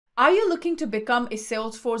Are you looking to become a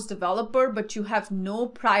Salesforce developer but you have no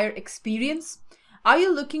prior experience? Are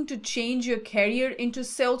you looking to change your career into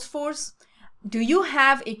Salesforce? Do you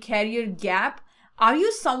have a career gap? Are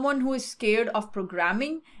you someone who is scared of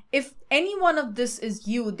programming? If any one of this is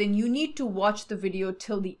you, then you need to watch the video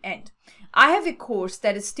till the end. I have a course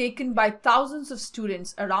that is taken by thousands of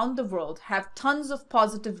students around the world, have tons of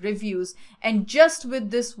positive reviews, and just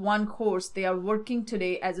with this one course, they are working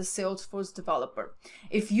today as a Salesforce developer.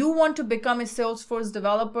 If you want to become a Salesforce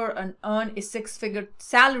developer and earn a six-figure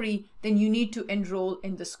salary, then you need to enroll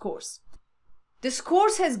in this course. This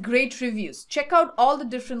course has great reviews. Check out all the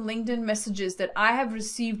different LinkedIn messages that I have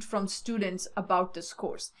received from students about this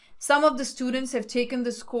course. Some of the students have taken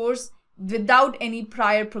this course without any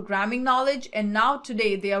prior programming knowledge, and now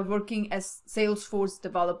today they are working as Salesforce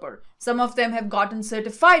developer. Some of them have gotten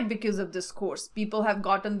certified because of this course. People have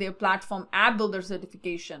gotten their platform app builder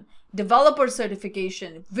certification, developer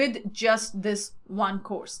certification with just this one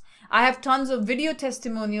course. I have tons of video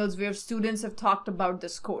testimonials where students have talked about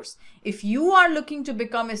this course. If you are looking to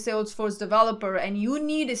become a Salesforce developer and you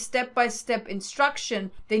need a step-by-step instruction,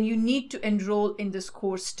 then you need to enroll in this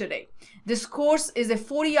course today. This course is a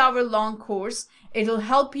 40-hour long course. It'll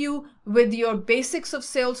help you with your basics of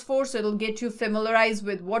Salesforce. It'll get you familiarized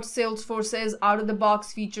with what Salesforce is,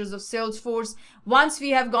 out-of-the-box features of Salesforce. Once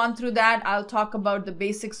we have gone through that, I'll talk about the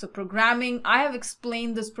basics of programming. I have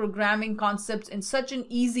explained this programming concepts in such an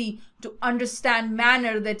easy to understand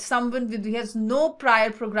manner that someone who has no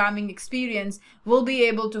prior programming experience will be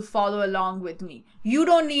able to follow along with me. You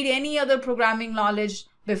don't need any other programming knowledge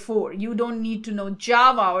before. You don't need to know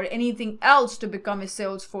Java or anything else to become a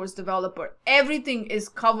Salesforce developer. Everything is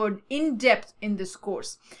covered in depth in this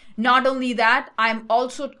course. Not only that, I'm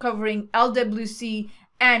also covering LWC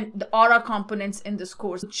and the Aura components in this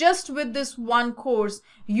course. Just with this one course,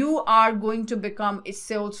 you are going to become a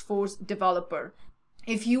Salesforce developer.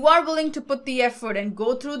 If you are willing to put the effort and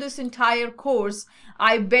go through this entire course,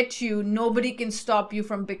 I bet you nobody can stop you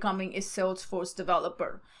from becoming a Salesforce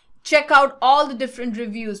developer. Check out all the different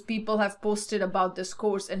reviews people have posted about this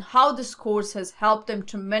course and how this course has helped them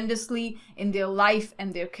tremendously in their life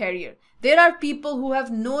and their career. There are people who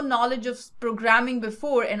have no knowledge of programming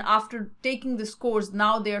before, and after taking this course,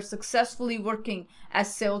 now they are successfully working as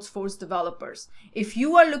Salesforce developers. If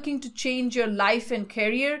you are looking to change your life and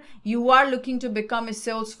career, you are looking to become a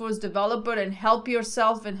Salesforce developer and help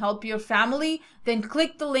yourself and help your family, then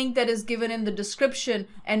click the link that is given in the description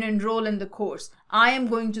and enroll in the course. I am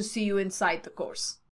going to see you inside the course.